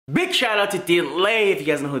Big shout out to Thien. If you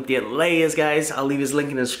guys know who Thien is, guys, I'll leave his link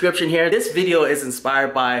in the description here. This video is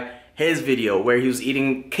inspired by his video where he was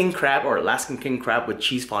eating king crab or Alaskan king crab with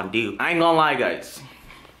cheese fondue. I ain't gonna lie, guys.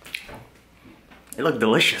 It looked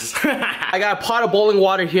delicious. I got a pot of boiling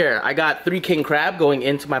water here. I got 3 king crab going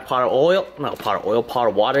into my pot of oil. Not pot of oil, pot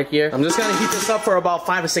of water here. I'm just gonna heat this up for about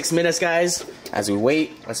 5 or 6 minutes, guys. As we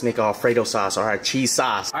wait, let's make our Alfredo sauce or our cheese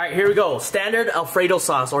sauce. All right, here we go. Standard Alfredo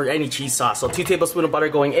sauce or any cheese sauce. So 2 tablespoons of butter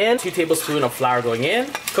going in, 2 tablespoons of flour going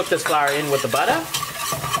in. Cook this flour in with the butter.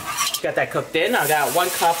 Got that cooked in. I got 1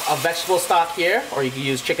 cup of vegetable stock here, or you can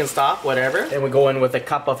use chicken stock, whatever. Then we go in with a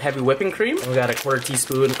cup of heavy whipping cream. And we got a 1/4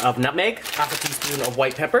 teaspoon of nutmeg, 1/2 teaspoon of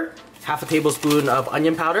white pepper, 1/2 tablespoon of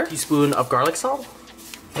onion powder, teaspoon of garlic salt.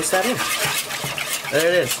 Mix that in. There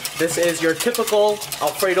it is. This is your typical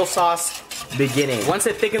Alfredo sauce beginning. Once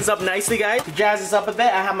it thickens up nicely, guys, to jazz this up a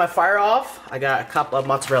bit, I have my fire off. I got a cup of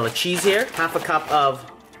mozzarella cheese here, 1/2 cup of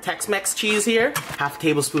Tex-Mex cheese here, 1/2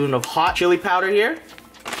 tablespoon of hot chili powder here.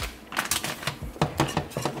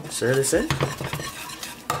 Stir this in.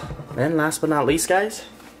 Then last but not least, guys,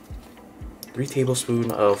 3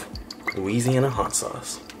 tablespoons of Louisiana hot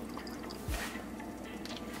sauce.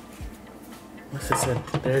 What's this in?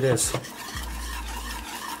 There it is.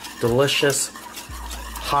 Delicious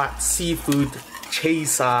hot seafood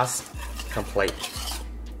cheese sauce complete.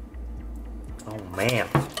 Oh man.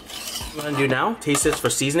 What I'm gonna do now, taste this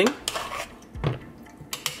for seasoning.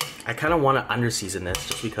 I kind of want to under season this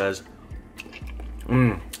just because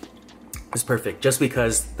it's perfect, just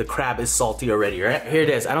because the crab is salty already, right? Here it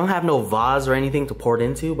is. I don't have no vase or anything to pour it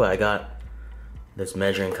into, but I got this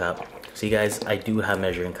measuring cup. See guys, I do have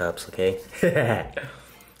measuring cups, okay?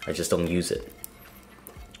 I just don't use it.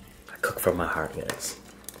 I cook from my heart, guys.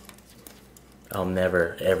 I'll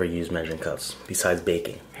never ever use measuring cups besides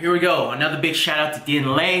baking. Here we go, another big shout out to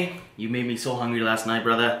Thien. You made me so hungry last night,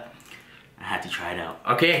 brother. I had to try it out.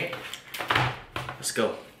 Okay, let's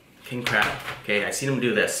go. King crab. Okay, I seen him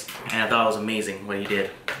do this, and I thought it was amazing what he did.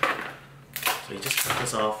 So he just cut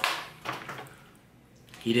this off.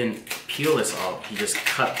 He didn't peel this off. He just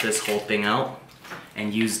cut this whole thing out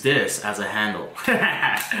and used this as a handle,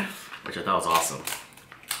 which I thought was awesome.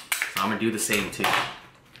 So I'm gonna do the same too.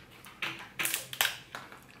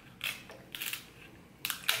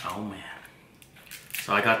 Oh man.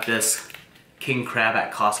 So I got this king crab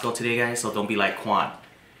at Costco today, guys. So don't be like Quang.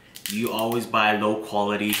 You always buy low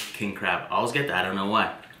quality king crab. I always get that, I don't know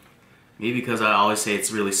why. Maybe because I always say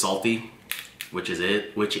it's really salty, which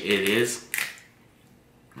it is.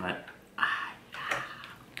 But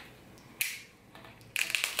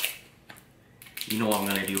you know what I'm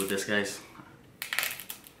gonna do with this, guys.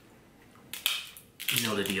 You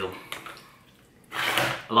know the deal.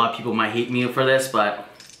 A lot of people might hate me for this, but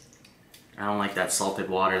I don't like that salted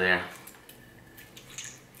water there.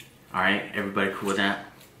 Alright, everybody cool with that?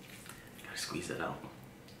 Squeeze that out.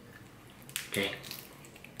 Okay.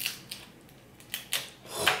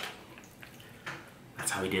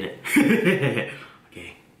 That's how we did it.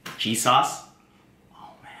 Okay. Cheese sauce.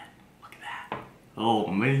 Oh man, look at that. Oh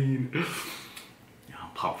man. Yeah, I'm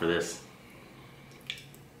pumped for this.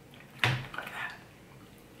 Look at that.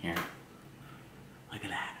 Here. Look at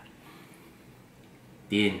that.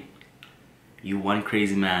 Thien, you one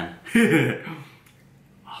crazy man.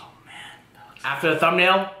 Oh man. After the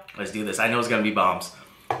thumbnail, let's do this. I know it's gonna be bombs.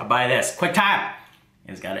 I'll buy this. Quick time!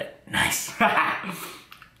 It's got it. Nice.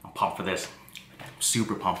 I'm pumped for this. I'm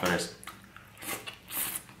super pumped for this.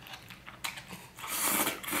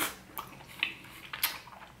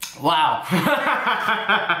 Wow.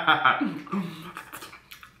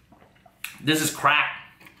 This is crack.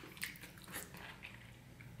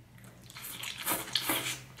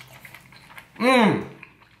 Mmm.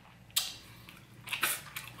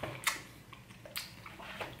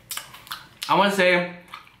 I want to say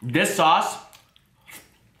this sauce,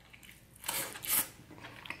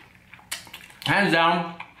 hands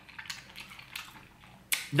down,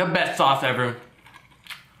 the best sauce ever.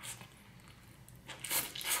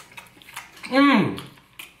 Mmm.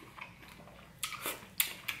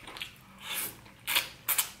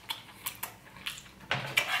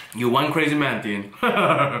 You one crazy man, Thien.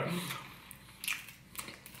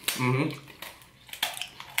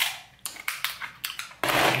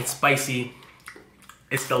 It's spicy.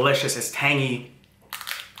 It's delicious, it's tangy.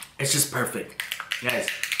 It's just perfect. Guys,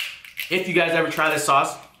 if you guys ever try this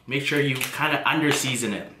sauce, make sure you kind of under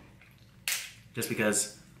season it. Just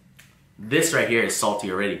because this right here is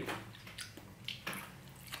salty already.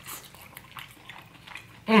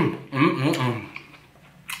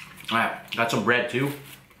 Alright, got some bread too.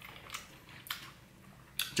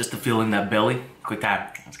 Just to fill in that belly. Quick time.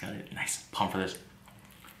 Let's get it. Nice. Pump for this.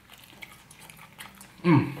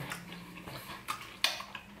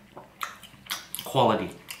 Quality.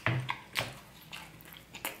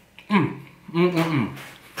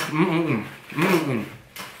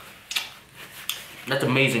 That's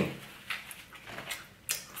amazing.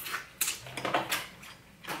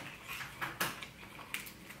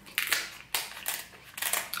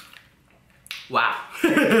 Wow.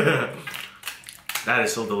 That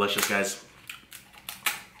is so delicious, guys.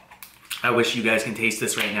 I wish you guys can taste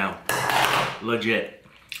this right now. Legit.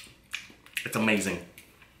 It's amazing.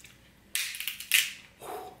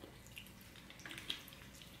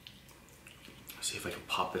 Let's see if I can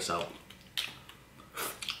pop this out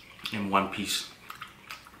in one piece.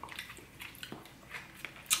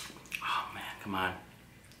 Oh man, come on.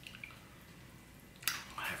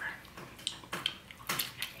 Whatever.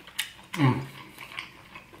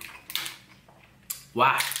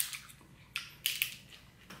 Wow.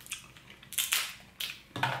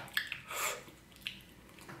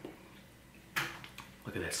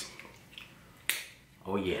 Look at this.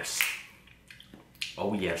 Oh yes.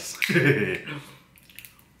 Oh yes.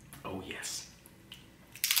 Oh yes.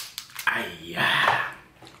 Ay-ya.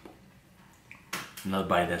 Another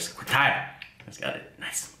bite of this. Quick time. Let's got it.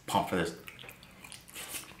 Nice. Pump for this.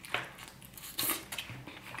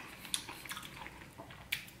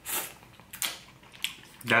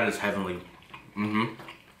 That is heavenly.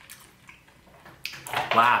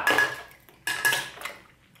 Wow.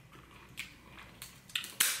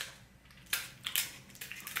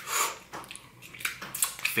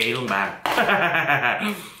 Feelum back.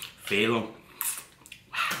 Feelum.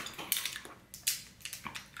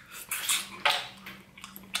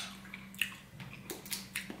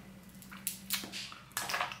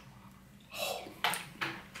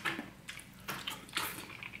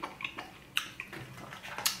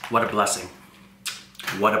 What a blessing.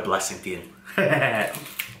 What a blessing, Thien.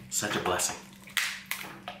 Such a blessing.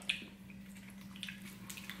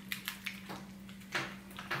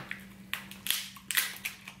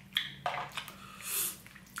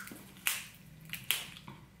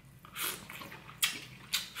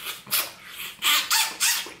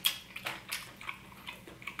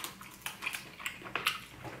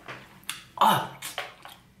 Ah.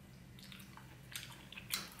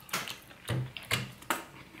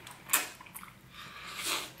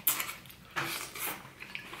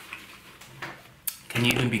 Can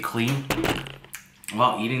you even be clean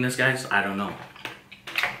while eating this, guys? I don't know.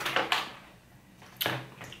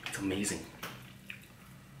 It's amazing.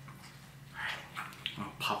 Alright,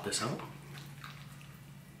 I'll pop this out.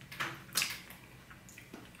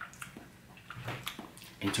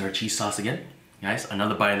 Into our cheese sauce again. Guys,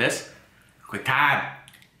 another bite of this. Quick time.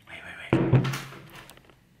 Wait.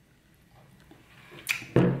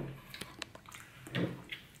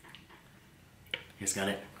 You guys got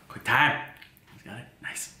it? Quick time. Got it?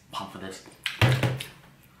 Nice. Pump for this.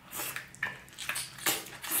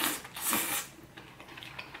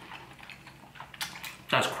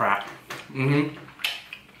 That's crack.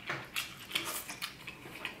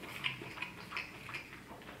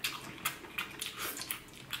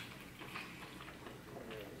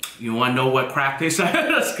 You wanna know what crack tastes like?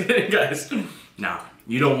 Just kidding, guys. No,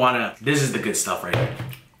 you don't wanna. This is the good stuff right here.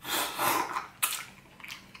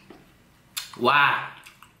 Wow.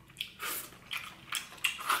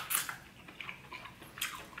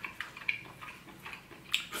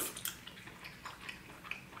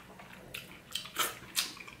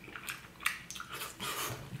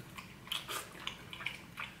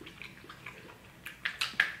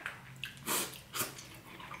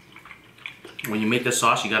 When you make this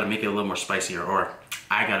sauce, you gotta make it a little more spicier, or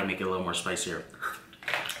I gotta make it a little more spicier.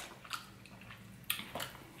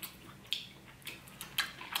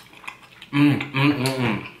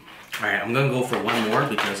 Alright, I'm gonna go for one more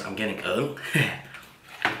because I'm getting ung.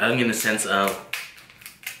 Ung in the sense of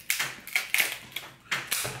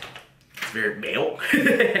very bail.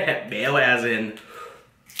 Bail as in,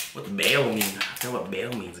 what the bail mean? I don't know what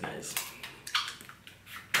bail means, guys.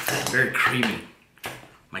 Very creamy.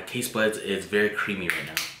 My taste buds is very creamy right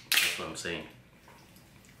now. That's what I'm saying.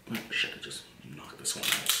 Oh, shit, I just knocked this one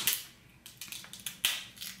out.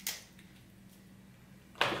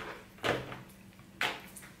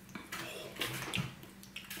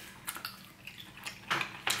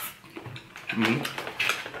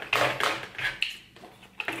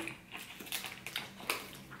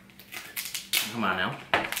 Come on now.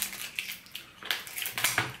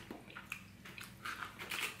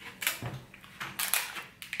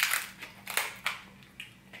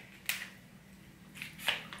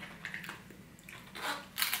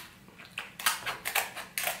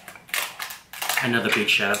 Another big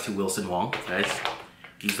shout out to Wilson Wong, guys.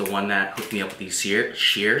 He's the one that hooked me up with these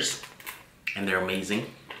shears, and they're amazing.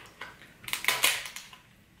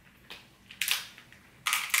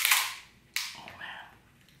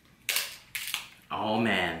 Oh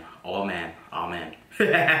man, oh man, oh man.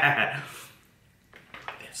 Yes.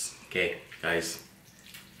 Okay, guys.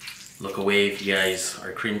 Look away if you guys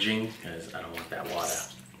are cringing, because I don't want that water.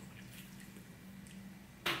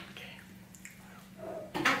 Okay.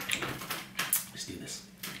 Let's do this.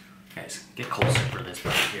 Guys, get closer for this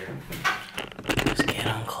right here. Just get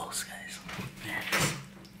on close, guys. There it is.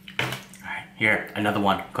 Alright, here, another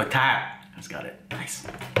one. Quick tap. Just got it. Nice.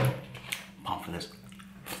 Pump for this.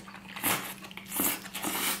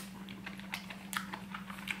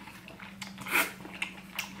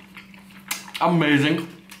 Amazing.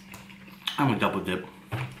 I'm gonna double dip.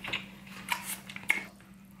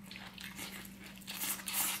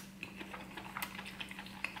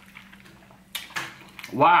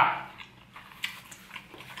 Wow.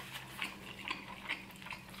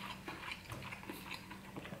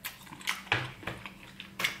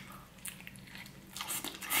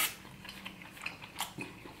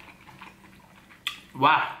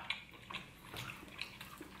 Wow.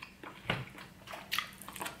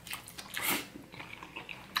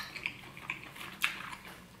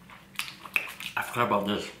 I forgot about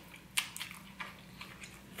this.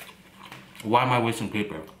 Why am I wasting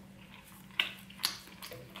paper?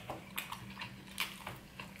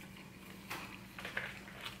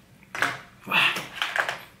 Wow.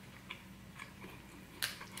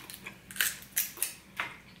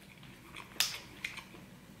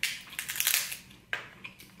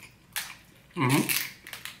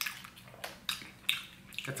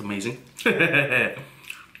 That's amazing.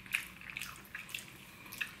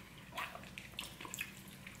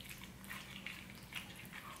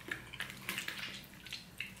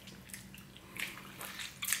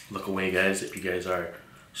 Look away, guys, if you guys are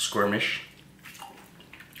squirmish.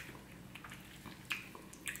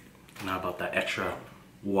 Not about that extra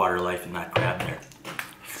water life in that crab there.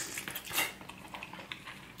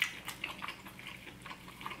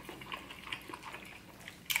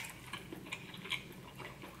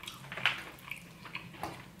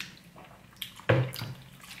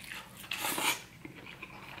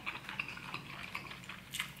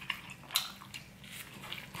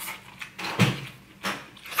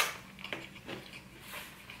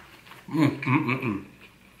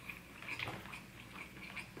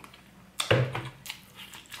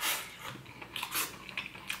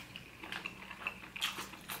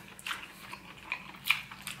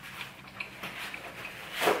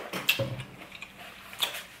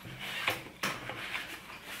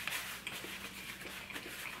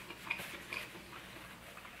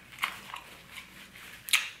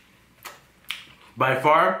 By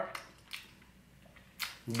far,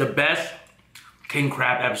 the best king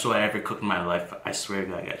crab episode I ever cooked in my life. I swear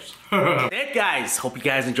to God, guys. That's it, guys. Hope you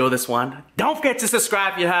guys enjoyed this one. Don't forget to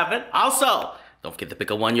subscribe if you haven't. Also, don't forget to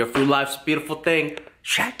pick up one. Your food life's a beautiful thing.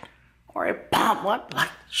 Share or a bomb one. Like,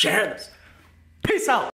 share this. Peace out.